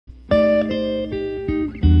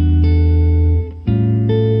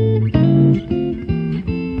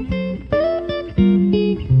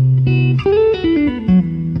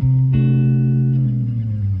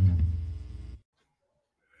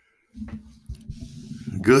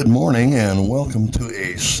Good morning and welcome to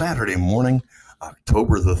a Saturday morning,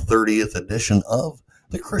 October the 30th edition of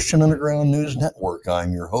the Christian Underground News Network.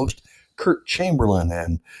 I'm your host, Kurt Chamberlain,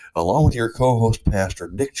 and along with your co-host, Pastor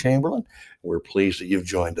Dick Chamberlain, we're pleased that you've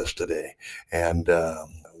joined us today. And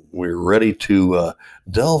we're ready to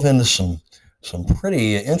delve into some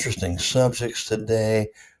pretty interesting subjects today.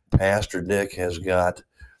 Pastor Dick has got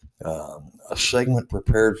a segment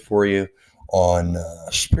prepared for you on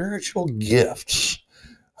spiritual gifts.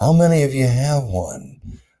 How many of you have one?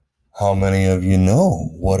 How many of you know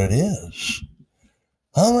what it is?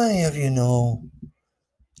 How many of you know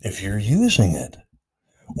if you're using it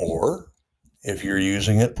or if you're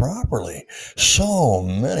using it properly? So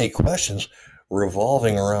many questions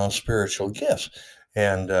revolving around spiritual gifts.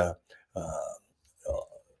 And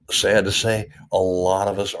sad to say, a lot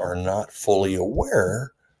of us are not fully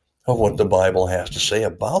aware of what the Bible has to say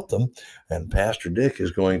about them. And Pastor Dick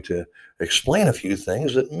is going to explain a few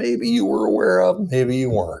things that maybe you were aware of, maybe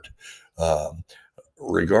you weren't.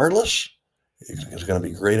 Regardless, it's going to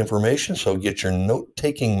be great information. So get your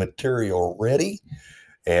note-taking material ready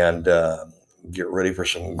and get ready for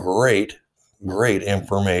some great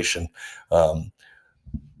information.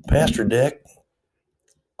 Pastor Dick,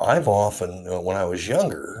 I've often, when I was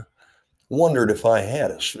younger, wondered if I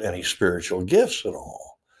had any spiritual gifts at all.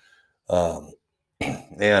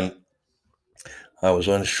 And I was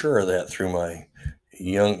unsure of that through my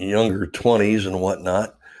younger 20s and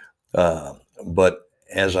whatnot. But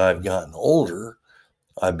as I've gotten older,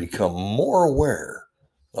 I've become more aware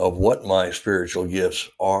of what my spiritual gifts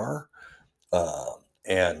are.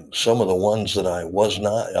 And some of the ones that I was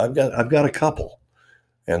not, I've got a couple,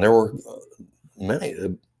 and there were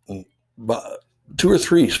many, but 2 or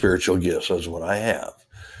 3 spiritual gifts is what I have.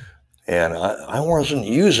 And I wasn't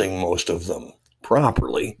using most of them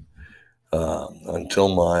properly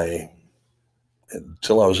until I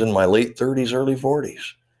was in my late 30s, early 40s.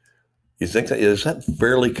 You think is that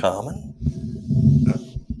fairly common?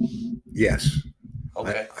 Yes.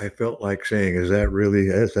 Okay. I felt like saying, is that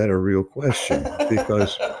a real question?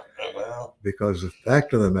 Because because the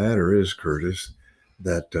fact of the matter is, Curtis,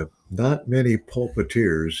 that not many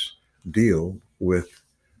pulpiteers deal with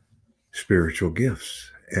spiritual gifts.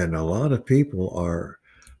 And a lot of people are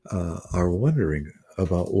wondering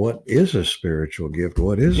about what is a spiritual gift,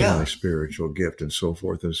 what is my spiritual gift, and so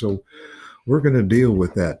forth. And so we're going to deal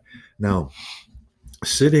with that. Now,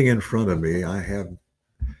 sitting in front of me, I have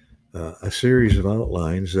a series of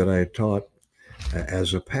outlines that I taught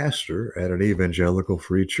as a pastor at an evangelical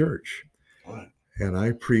free church. Right. And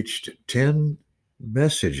I preached 10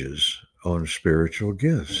 messages on spiritual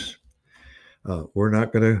gifts. We're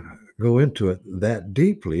not going to go into it that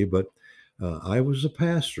deeply, but I was a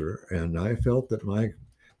pastor, and I felt that my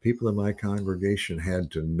people in my congregation had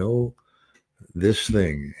to know this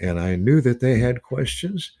thing, and I knew that they had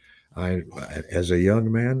questions. As a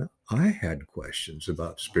young man, I had questions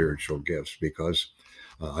about spiritual gifts because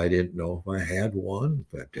I didn't know if I had one,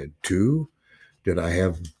 if I did 2, did I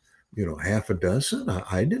have, half a dozen?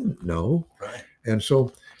 I didn't know. Right.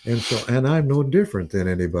 And I'm no different than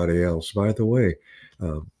anybody else. By the way,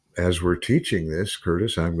 as we're teaching this,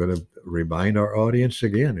 Curtis, I'm going to remind our audience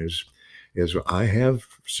again is I have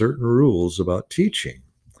certain rules about teaching.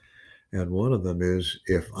 And one of them is,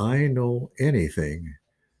 if I know anything,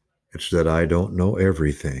 it's that I don't know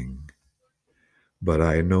everything, but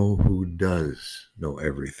I know who does know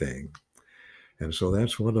everything. And so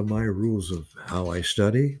that's one of my rules of how I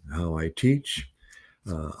study, how I teach.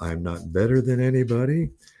 I'm not better than anybody.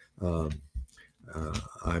 I'm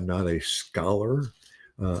not a scholar.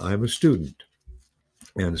 I'm a student.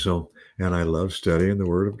 And I love studying the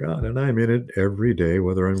Word of God. And I'm in it every day,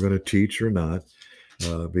 whether I'm going to teach or not,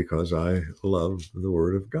 because I love the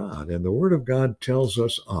Word of God. And the Word of God tells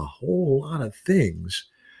us a whole lot of things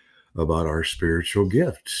about our spiritual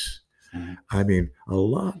gifts. Mm-hmm. I mean, a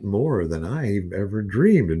lot more than I ever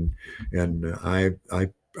dreamed. And I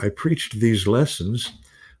preached these lessons.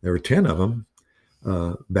 There were 10 of them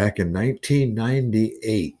back in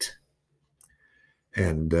 1998.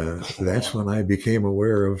 And that's when I became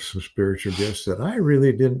aware of some spiritual gifts that I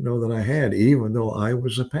really didn't know that I had, even though I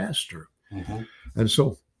was a pastor. Mm-hmm. And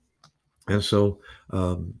so,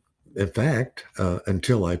 in fact,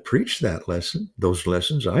 until I preached those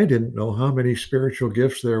lessons, I didn't know how many spiritual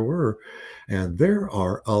gifts there were. And there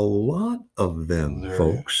are a lot of them,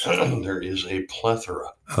 folks. There is a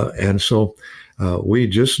plethora. And so we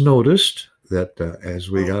just noticed that as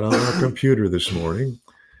we got on our computer this morning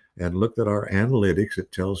and looked at our analytics,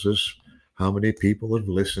 it tells us how many people have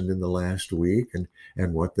listened in the last week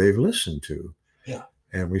and what they've listened to. Yeah.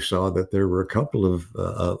 And we saw that there were a couple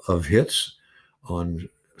of hits on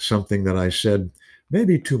something that I said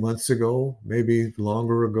maybe 2 months ago, maybe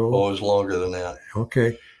longer ago. Oh, it was longer than that.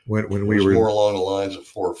 Okay. When It we was were more along the lines of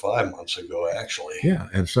 4 or 5 months ago, actually. Yeah,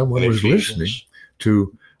 and someone In was Ephesians. listening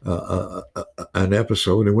to an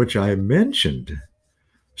episode in which I mentioned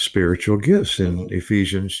spiritual gifts in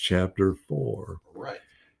Ephesians chapter 4. Right.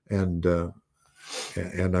 And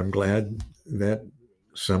I'm glad that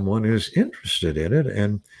someone is interested in it.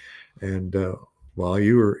 And while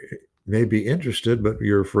you are maybe interested, but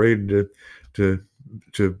you're afraid to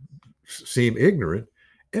seem ignorant,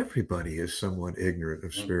 everybody is somewhat ignorant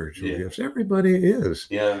of spiritual gifts. Everybody is.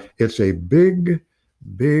 Yeah. It's a big,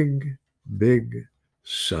 big, big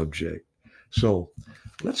subject. So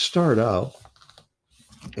let's start out,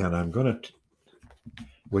 and I'm going to,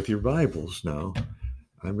 with your Bibles now,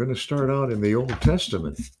 I'm going to start out in the Old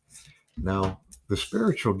Testament. Now, the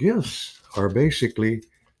spiritual gifts are basically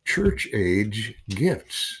church age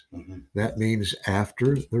gifts. That means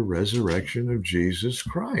after the resurrection of Jesus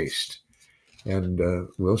Christ. And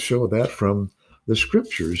we'll show that from the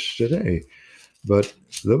scriptures today. But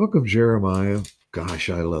the book of Jeremiah, gosh,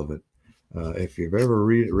 I love it. If you've ever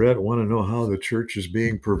want to know how the church is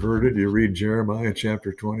being perverted, you read Jeremiah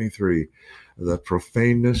chapter 23. The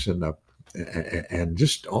profaneness and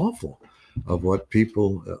just awful of what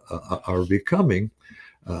people are becoming,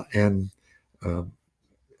 and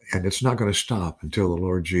it's not going to stop until the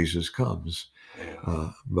Lord Jesus comes.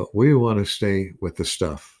 But we want to stay with the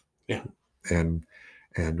stuff. Yeah. And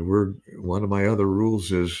one of my other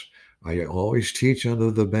rules is I always teach under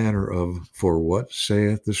the banner of "For what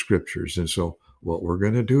saith the Scriptures." And so what we're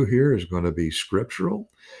going to do here is going to be scriptural.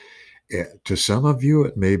 To some of you,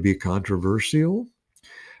 it may be controversial.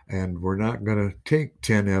 And we're not going to take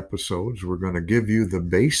 10 episodes. We're going to give you the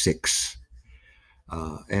basics.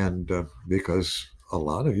 Because a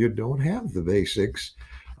lot of you don't have the basics,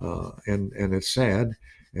 and it's sad,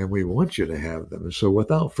 and we want you to have them. And so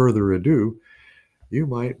without further ado, you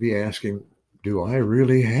might be asking, do I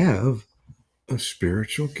really have a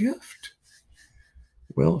spiritual gift?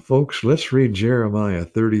 Well, folks, let's read Jeremiah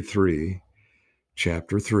 33,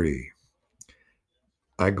 chapter 3.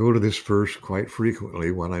 I go to this verse quite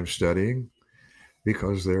frequently when I'm studying,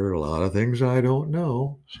 because there are a lot of things I don't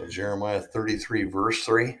know. So Jeremiah 33, verse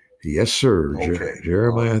 3? Yes, sir. Okay.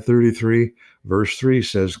 Jeremiah 33, verse 3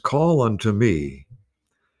 says, "Call unto me,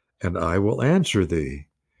 and I will answer thee."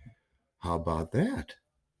 How about that?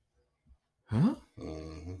 Huh?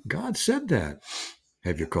 God said that.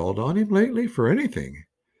 Have you called on him lately for anything?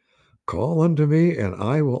 Call unto me, and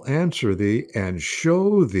I will answer thee, and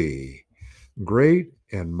show thee great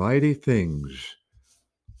and mighty things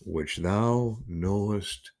which thou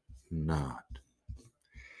knowest not.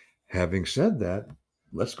 Having said that,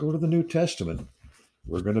 let's go to the New Testament.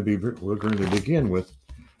 We're going to begin with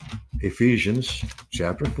Ephesians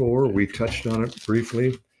chapter 4. We touched on it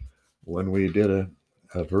briefly when we did a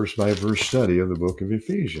verse by verse study of the book of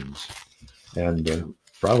Ephesians. And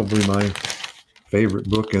probably my favorite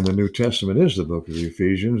book in the New Testament is the book of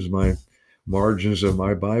Ephesians. My margins of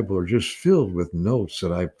my Bible are just filled with notes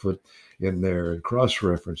that I put in there and cross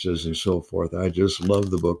references and so forth. I just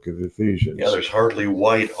love the book of Ephesians. Yeah, there's hardly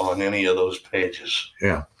white on any of those pages.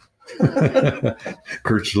 Yeah.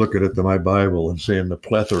 Kurt's looking at my Bible and seeing the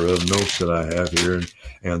plethora of notes that I have here,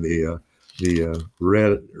 and the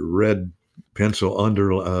red pencil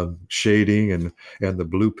under shading and the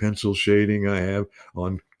blue pencil shading I have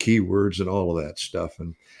on keywords and all of that stuff,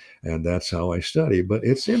 and that's how I study. But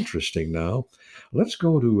it's interesting now. Let's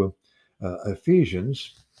go to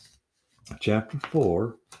Ephesians chapter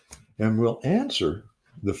 4, and we'll answer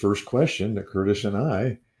the first question that Curtis and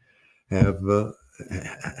I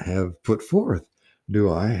have put forth.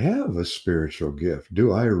 Do I have a spiritual gift?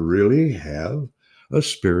 Do I really have a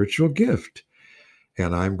spiritual gift?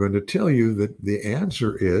 And I'm going to tell you that the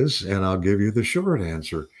answer is, and I'll give you the short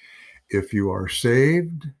answer. If you are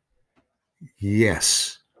saved,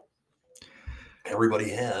 yes. Everybody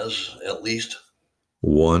has at least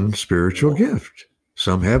one spiritual gift.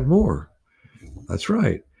 Some have more. That's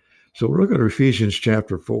right. So we're looking at Ephesians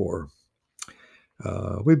chapter 4.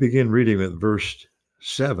 We begin reading at verse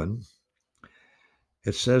 7.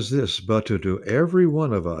 It says this, "But to every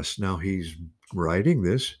one of us," now he's writing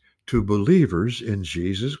this to believers in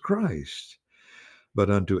Jesus Christ, "but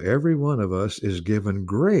unto every one of us is given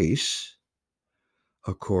grace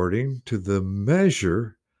according to the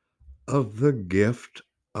measure of the gift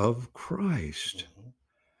of Christ."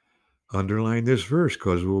 Underline this verse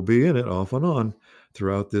because we'll be in it off and on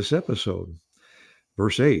throughout this episode.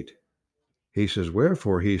 Verse 8, he says,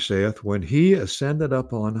 "Wherefore he saith, when he ascended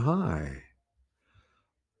up on high."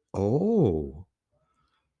 Oh,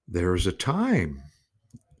 there's a time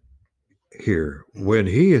here when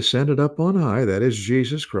he ascended up on high, that is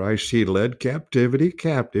Jesus Christ, he led captivity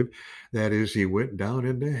captive, that is, he went down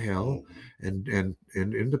into hell and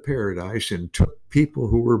into paradise and took people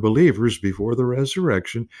who were believers before the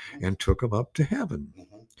resurrection and took them up to heaven.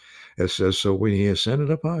 It says, so when he ascended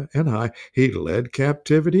up high and high, he led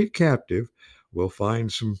captivity captive. We'll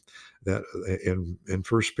find some that in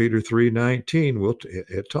 1 Peter 3:19,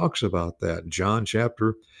 it talks about that. John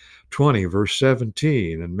chapter 20, verse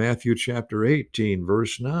 17, and Matthew chapter 18,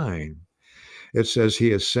 verse 9. It says,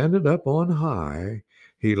 he ascended up on high,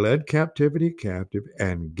 he led captivity captive,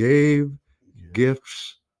 and gave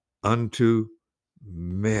gifts unto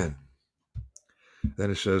men. Then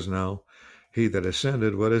it says, now, he that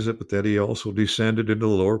ascended, what is it? But that he also descended into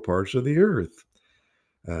the lower parts of the earth.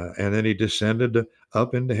 And then he descended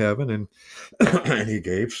up into heaven, and, and he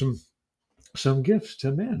gave some gifts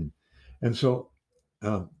to men. And so,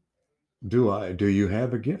 do you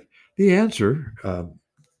have a gift? The answer,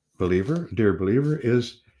 dear believer,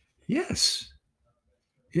 is yes.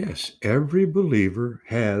 Yes, every believer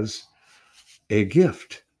has a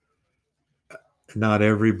gift. Not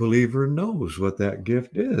every believer knows what that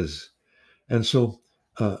gift is. And so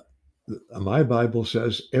my Bible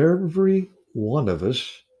says every one of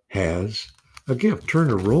us has a gift. Turn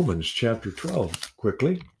to Romans chapter 12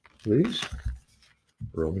 quickly, please.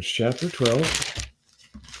 Romans chapter 12.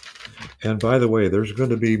 And by the way, there's going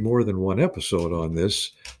to be more than one episode on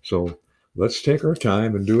this, so let's take our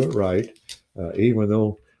time and do it right, even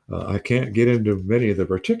though I can't get into many of the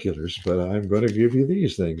particulars, but I'm going to give you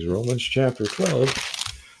these things. Romans chapter 12,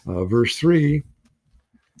 verse 3,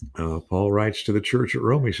 Paul writes to the church at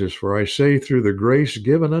Rome, he says, for I say through the grace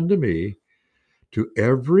given unto me, to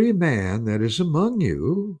every man that is among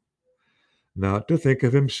you, not to think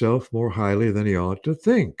of himself more highly than he ought to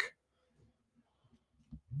think,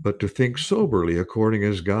 but to think soberly, according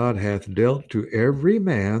as God hath dealt to every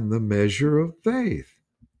man the measure of faith.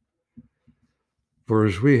 For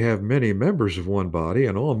as we have many members of one body,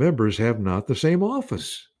 and all members have not the same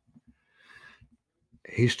office.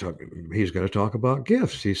 He's going to talk about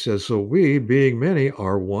gifts. He says, so we, being many,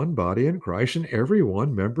 are one body in Christ, and every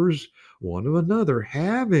one members one of another,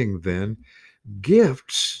 having then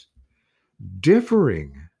gifts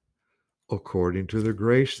differing according to the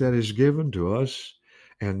grace that is given to us.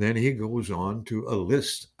 And then he goes on to a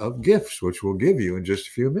list of gifts, which we'll give you in just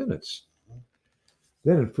a few minutes.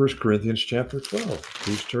 Then in 1 Corinthians chapter 12,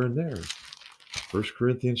 please turn there. 1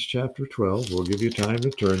 Corinthians chapter 12, we'll give you time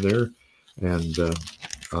to turn there, and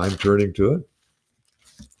I'm turning to it.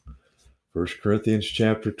 1 Corinthians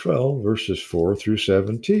chapter 12, verses 4 through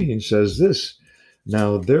 17 says this,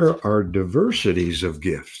 now there are diversities of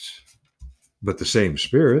gifts, but the same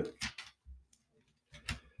Spirit.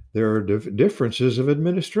 There are differences of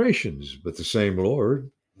administrations, but the same Lord.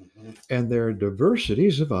 And there are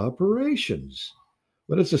diversities of operations,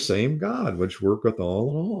 but it's the same God which worketh all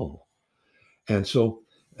in all. And so,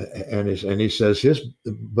 and he says,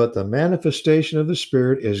 but the manifestation of the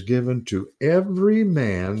Spirit is given to every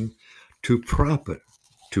man to profit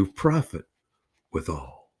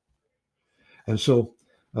withal. And so,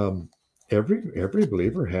 every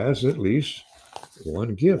believer has at least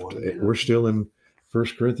one gift. We're still in 1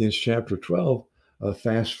 Corinthians chapter 12,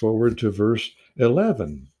 fast forward to verse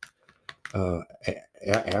 11.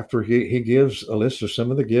 After he gives a list of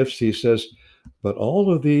some of the gifts, he says, but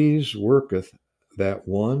all of these worketh that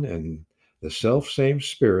one and the selfsame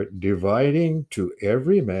Spirit, dividing to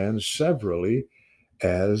every man severally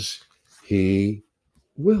as he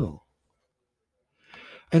will.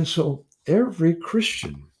 And so every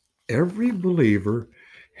Christian, every believer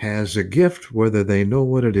has a gift, whether they know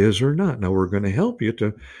what it is or not. Now, we're going to help you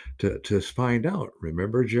to find out.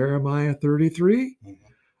 Remember Jeremiah 33?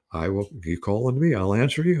 You call unto me, I'll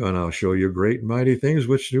answer you, and I'll show you great and mighty things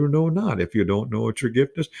which you know not. If you don't know what your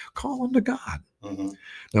gift is, call unto God.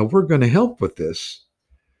 Now, we're going to help with this.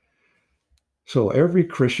 So every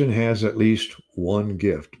Christian has at least one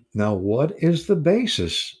gift. Now, what is the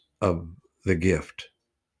basis of the gift?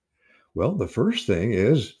 Well, the first thing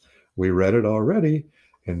is, we read it already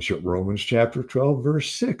in Romans chapter 12,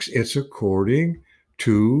 verse 6. It's according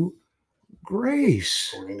to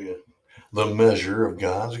grace. According to the measure of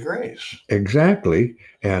God's grace. Exactly.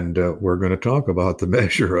 And we're going to talk about the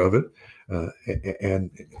measure of it.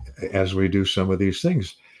 And as we do some of these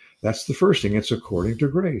things, that's the first thing. It's according to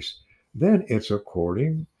grace. Then it's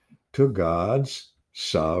according to God's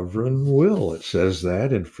sovereign will. It says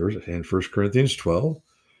that in 1 Corinthians 12,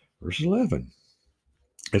 verse 11.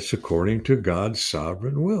 It's according to God's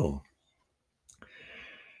sovereign will.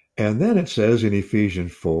 And then it says in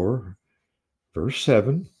Ephesians 4, Verse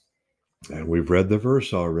 7, and we've read the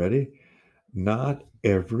verse already. Not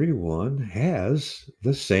everyone has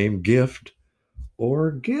the same gift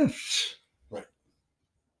or gifts. Right.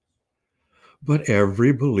 But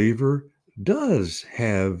every believer does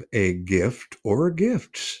have a gift or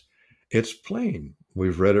gifts. It's plain.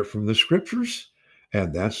 We've read it from the scriptures,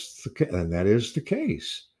 and that is the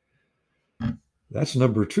case. That's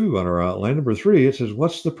number 2 on our outline. Number 3, it says,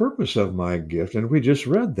 "What's the purpose of my gift?" And we just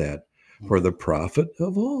read that. For the profit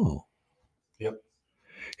of all. Yep.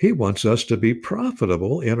 He wants us to be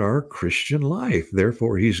profitable in our Christian life.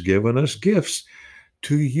 Therefore, he's given us gifts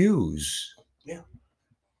to use. Yeah.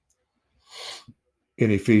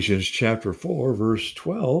 In Ephesians chapter 4, verse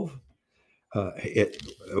 12,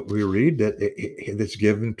 we read that it's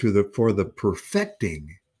given for the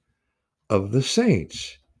perfecting of the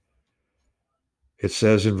saints. It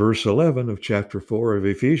says in verse 11 of chapter 4 of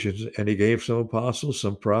Ephesians, "And he gave some apostles,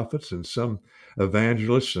 some prophets, and some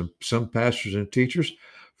evangelists, and some pastors and teachers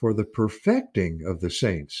for the perfecting of the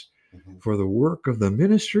saints, for the work of the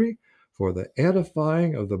ministry, for the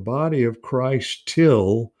edifying of the body of Christ,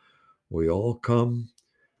 till we all come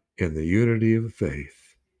in the unity of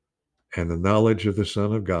faith and the knowledge of the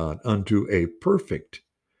Son of God, unto a perfect."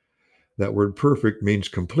 That word perfect means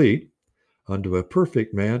complete. "Unto a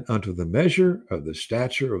perfect man, unto the measure of the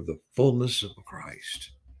stature of the fullness of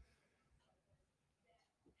Christ."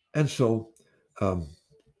 And so,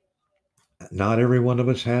 not every one of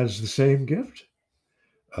us has the same gift.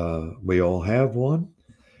 We all have one.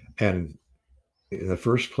 And in the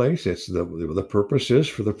first place, it's the purpose is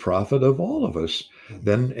for the profit of all of us.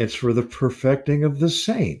 Then it's for the perfecting of the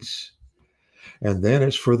saints. And then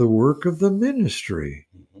it's for the work of the ministry.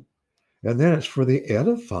 And then it's for the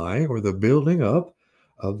edifying or the building up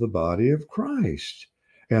of the body of Christ.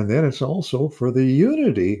 And then it's also for the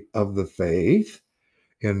unity of the faith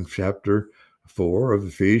in chapter 4 of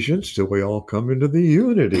Ephesians, till we all come into the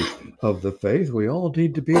unity of the faith. We all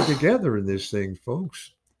need to be together in this thing,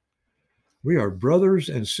 folks. We are brothers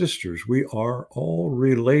and sisters. We are all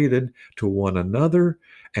related to one another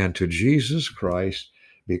and to Jesus Christ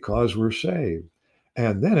because we're saved.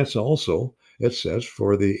 And then it's also, it says,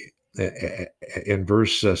 for the in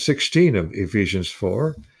verse 16 of Ephesians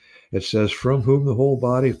 4, it says, "From whom the whole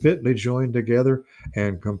body fitly joined together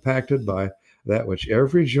and compacted by that which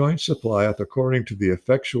every joint supplieth, according to the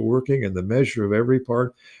effectual working and the measure of every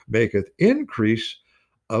part, maketh increase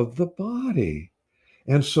of the body."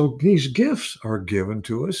 And so these gifts are given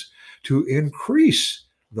to us to increase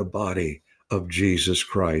the body of Jesus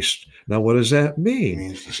Christ. Now, what does that mean? It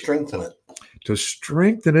means to strengthen it. To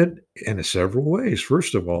strengthen it in several ways.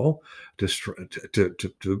 First of all,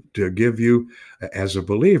 to give you, as a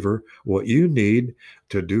believer, what you need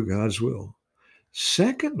to do God's will.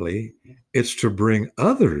 Secondly, it's to bring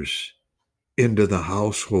others into the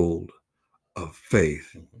household of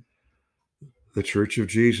faith. The Church of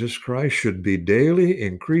Jesus Christ should be daily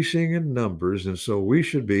increasing in numbers, and so we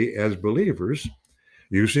should be, as believers,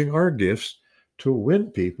 using our gifts to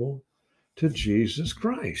win people to Jesus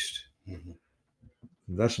Christ.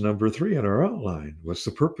 That's number 3 in our outline. What's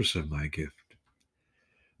the purpose of my gift?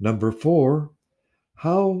 Number 4,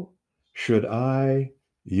 how should I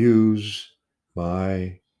use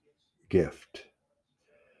my gift?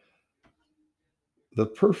 The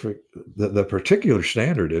particular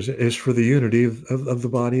standard is for the unity of the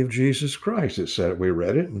body of Jesus Christ. It said, we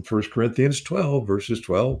read it in 1 Corinthians 12, verses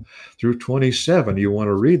 12 through 27. You want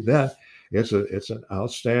to read that. It's an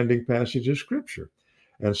outstanding passage of Scripture.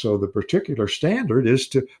 And so the particular standard is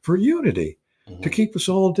for unity, to keep us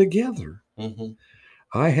all together.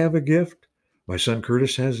 I have a gift. My son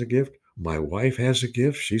Curtis has a gift. My wife has a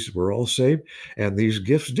gift. We're all saved. And these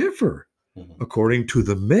gifts differ according to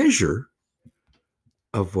the measure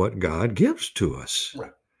of what God gives to us.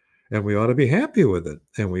 Right. And we ought to be happy with it.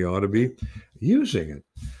 And we ought to be using it.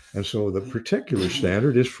 And so the particular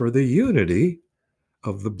standard is for the unity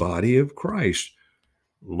of the body of Christ,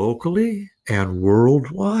 locally and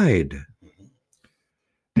worldwide.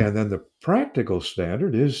 And then the practical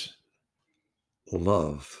standard is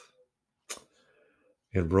love.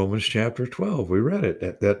 In Romans chapter 12, we read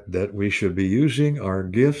it, that we should be using our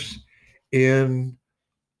gifts in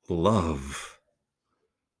love.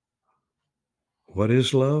 What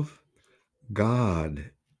is love?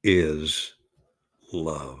 God is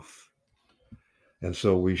love. And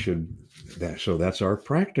so that's our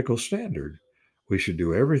practical standard. We should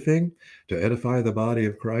do everything to edify the body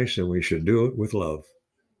of Christ, and we should do it with love.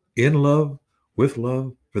 In love, with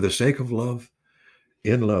love, for the sake of love,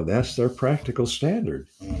 in love. That's their practical standard.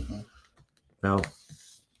 Now,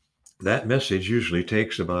 that message usually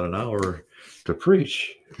takes about an hour to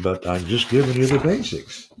preach, but I'm just giving you the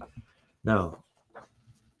basics. Now,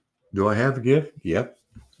 do I have a gift? Yep.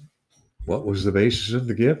 What was the basis of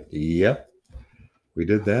the gift? Yep. We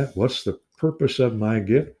did that. What's the purpose of my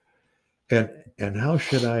gift? And how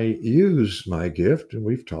should I use my gift? And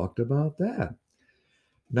we've talked about that.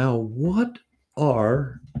 Now, what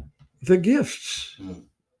are the gifts?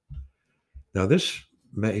 Now,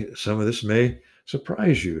 some of this may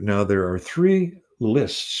surprise you. Now, there are 3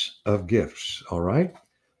 lists of gifts, all right?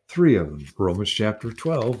 3 of them. Romans chapter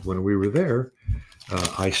 12, when we were there,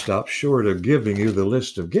 I stopped short of giving you the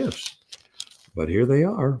list of gifts, but here they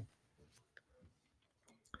are.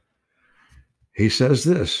 He says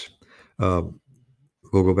this. We'll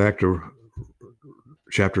go back to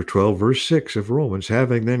chapter 12, verse 6 of Romans.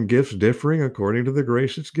 Having then gifts differing according to the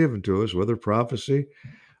grace that's given to us, whether prophecy,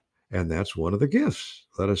 and that's one of the gifts.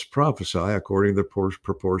 Let us prophesy according to the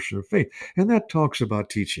proportion of faith. And that talks about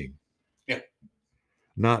teaching. Yeah.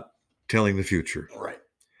 Not telling the future. Right.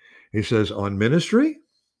 He says, on ministry,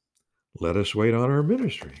 let us wait on our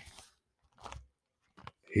ministry.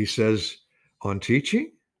 He says, on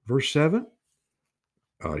teaching, verse 7,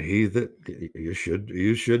 he that you should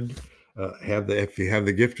have if you have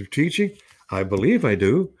the gift of teaching. I believe I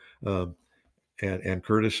do, and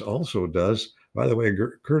Curtis also does. By the way,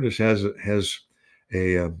 Curtis has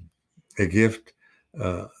a gift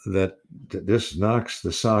that this knocks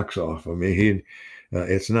the socks off of me.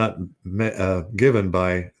 It's not given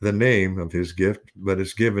by the name of his gift, but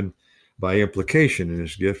it's given by implication in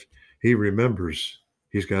his gift. He remembers.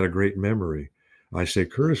 He's got a great memory. I say,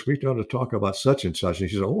 Curtis, we ought to talk about such and such. And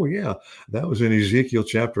he says, oh, yeah, that was in Ezekiel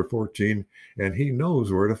chapter 14, and he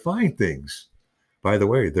knows where to find things. By the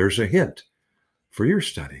way, there's a hint for your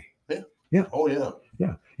study. Yeah. Yeah. Oh, yeah.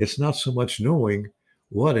 Yeah. It's not so much knowing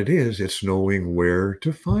what it is, it's knowing where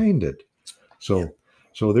to find it. So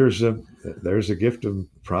there's a gift of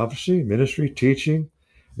prophecy, ministry, teaching.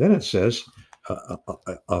 Then it says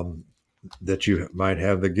that you might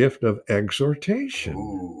have the gift of exhortation.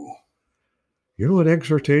 Ooh. You know what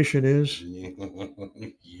exhortation is?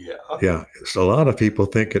 Yeah. Yeah. So a lot of people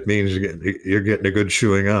think it means you're getting a good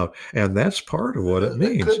chewing out, and that's part of what it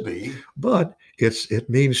means. It could be. But it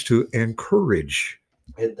means to encourage.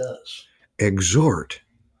 It does. Exhort.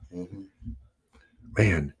 Mm-hmm.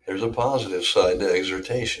 Man. There's a positive side to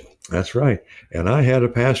exhortation. That's right. And I had a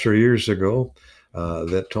pastor years ago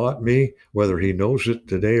that taught me, whether he knows it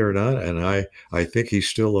today or not, and I think he's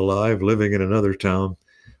still alive, living in another town,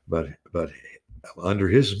 but under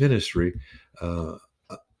his ministry,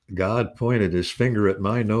 God pointed his finger at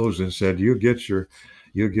my nose and said, you get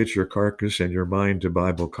your carcass and your mind to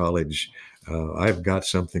Bible college. I've got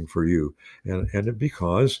something for you. And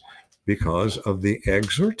because of the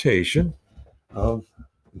exhortation of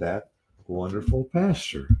that wonderful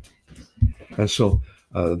pastor. And so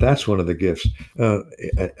that's one of the gifts.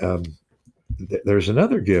 There's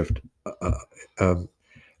another gift, and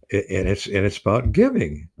it's about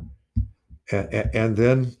giving. And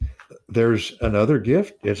then there's another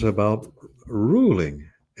gift. It's about ruling.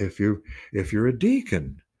 If you're a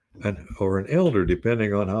deacon or an elder,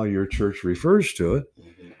 depending on how your church refers to it,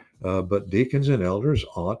 but deacons and elders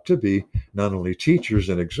ought to be not only teachers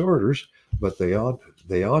and exhorters, but they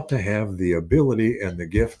ought to have the ability and the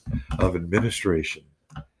gift of administration.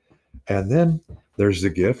 And then there's the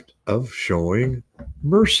gift of showing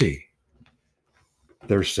mercy.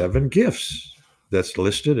 There's 7 gifts that's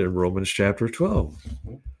listed in Romans chapter 12.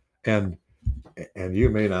 And you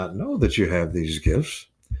may not know that you have these gifts,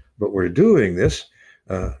 but we're doing this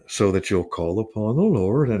so that you'll call upon the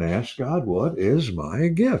Lord and ask God, what is my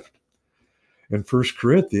gift? In 1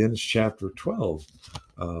 Corinthians chapter 12,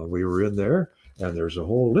 we were in there, and there's a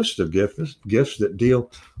whole list of gifts that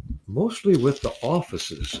deal mostly with the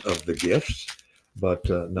offices of the gifts, but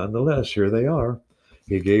nonetheless, here they are.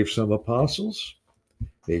 He gave some apostles.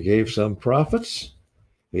 He gave some prophets.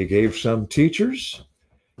 He gave some teachers.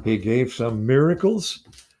 He gave some miracles.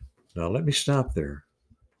 Now, let me stop there.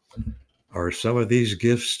 Are some of these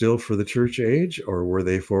gifts still for the church age, or were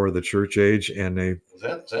they for the church age and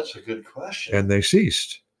that's a good question. And they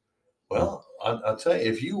ceased? Well, I'll tell you,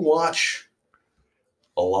 if you watch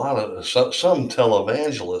a lot of some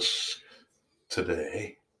televangelists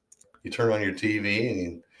today, you turn on your TV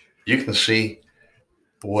and you can see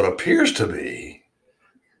what appears to be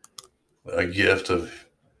a gift of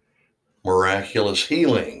miraculous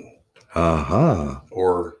healing. Aha.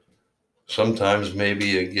 Or sometimes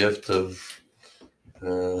maybe a gift of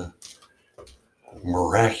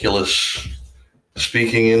miraculous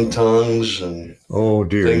speaking in tongues and oh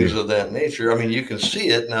dear, things of that nature. I mean, you can see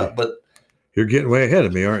it now, but You're getting way ahead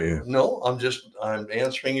of me, aren't you? No, I'm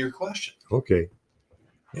answering your question. Okay.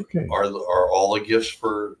 Okay. Are all the gifts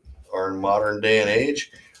for our modern day and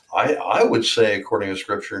age? I would say, according to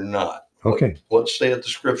Scripture, not. Okay. Let's stay at the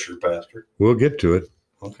Scripture, Pastor. We'll get to it.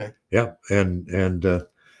 Okay. Yeah. And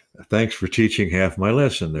thanks for teaching half my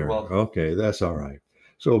lesson there. You're welcome. Okay, that's all right.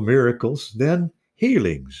 So miracles, then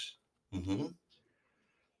healings. Mm-hmm.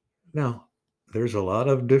 Now, there's a lot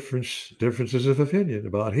of differences of opinion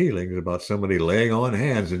about healings, about somebody laying on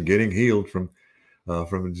hands and getting healed from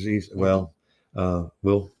disease. Mm-hmm. Well,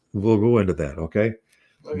 we'll go into that. Okay.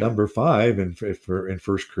 Number 5 in 1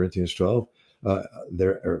 Corinthians 12.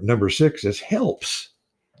 Number 6 is helps.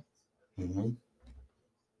 Mm-hmm.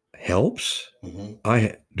 Helps. Mm-hmm.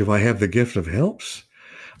 Do I have the gift of helps?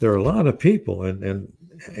 There are a lot of people and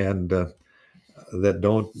that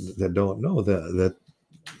don't know that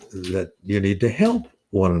you need to help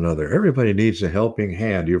one another. Everybody needs a helping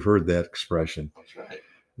hand. You've heard that expression. That's right.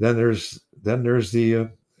 Then there's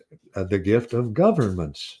the gift of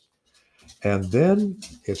governments, and then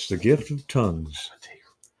it's the gift of tongues.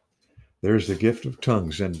 There's the gift of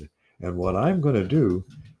tongues, and what I'm going to do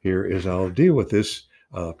here is I'll deal with this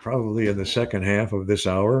probably in the second half of this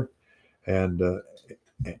hour, and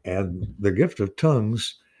the gift of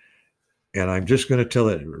tongues. And I'm just going to tell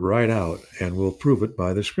it right out, and we'll prove it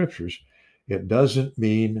by the Scriptures. It doesn't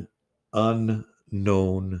mean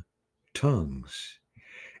unknown tongues.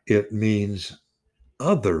 It means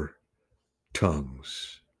other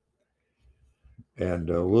tongues. And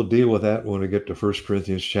we'll deal with that when we get to 1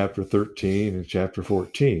 Corinthians chapter 13 and chapter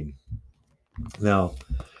 14. Now,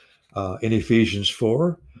 in Ephesians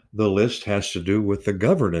 4, the list has to do with the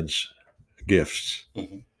governance gifts.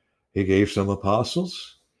 Mm-hmm. He gave some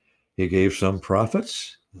apostles. He gave some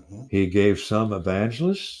prophets. Mm-hmm. He gave some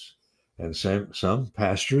evangelists and some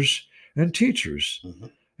pastors and teachers. Mm-hmm.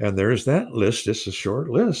 And there's that list. It's a short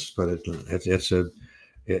list, but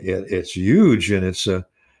it's huge in its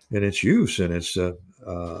use and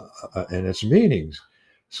its meanings.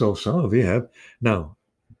 So some of you have. Now,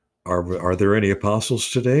 are there any apostles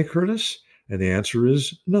today, Curtis? And the answer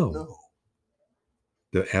is no. No.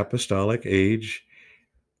 The apostolic age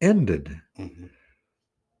ended. Mm-hmm.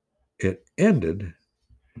 It ended,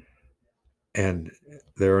 and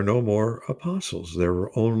there are no more apostles. There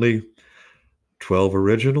were only 12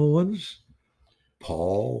 original ones.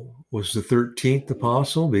 Paul was the 13th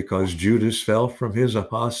apostle because Judas fell from his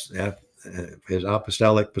apostolic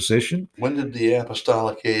position. When did the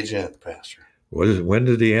apostolic age end, Pastor? When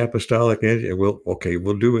did the apostolic age? We'll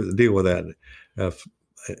deal with that,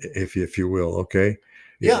 if you will. Okay.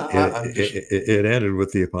 Yeah, it ended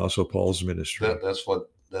with the Apostle Paul's ministry.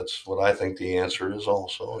 That's what I think the answer is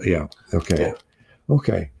also. Yeah. Okay. Yeah.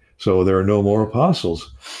 Okay. So there are no more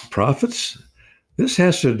apostles. Prophets. This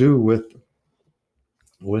has to do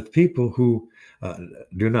with people who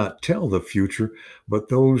do not tell the future, but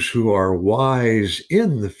those who are wise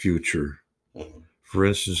in the future. Mm-hmm. For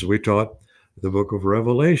instance, we taught the book of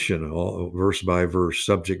Revelation, all verse by verse,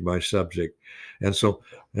 subject by subject. And so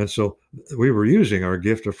we were using our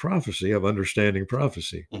gift of prophecy, of understanding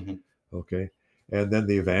prophecy. Mm-hmm. Okay. And then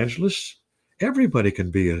the evangelists, everybody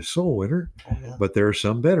can be a soul winner, but there are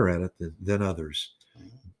some better at it than others.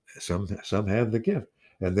 Mm-hmm. Some have the gift,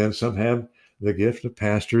 and then some have the gift of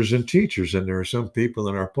pastors and teachers. And there are some people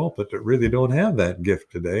in our pulpit that really don't have that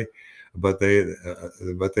gift today, but they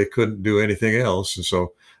couldn't do anything else. And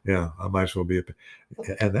so, yeah, I might as well be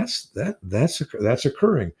and that's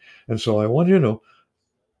occurring. And so I want you to know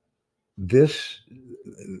these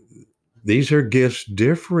are gifts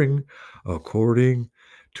differing according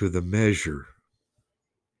to the measure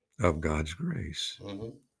of God's grace. Mm-hmm.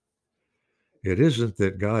 It isn't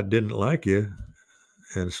that God didn't like you,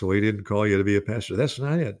 and so he didn't call you to be a pastor. That's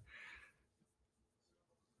not it.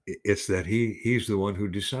 It's that he's the one who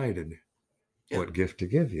decided what gift to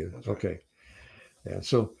give you. That's okay. Right. And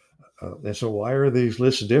so why are these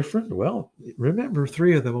lists different? Well, remember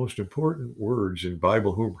 3 of the most important words in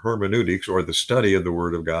Bible hermeneutics, or the study of the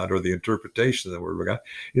Word of God, or the interpretation of the Word of God,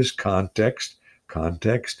 is context,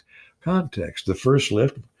 context, context. The first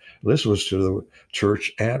list was to the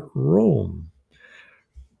church at Rome,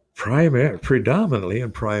 predominantly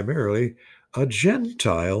and primarily a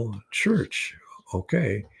Gentile church.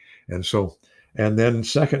 Okay. And then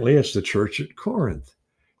secondly, it's the church at Corinth.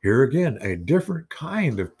 Here again, a different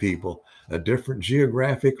kind of people, a different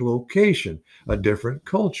geographic location, a different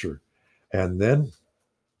culture. And then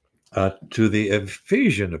to the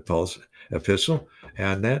Ephesian epistle,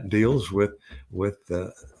 and that deals with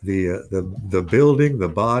the building, the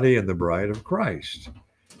body, and the bride of Christ.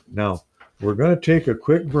 Now, we're going to take a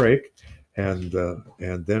quick break, and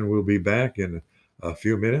then we'll be back in a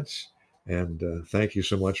few minutes. And thank you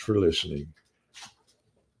so much for listening.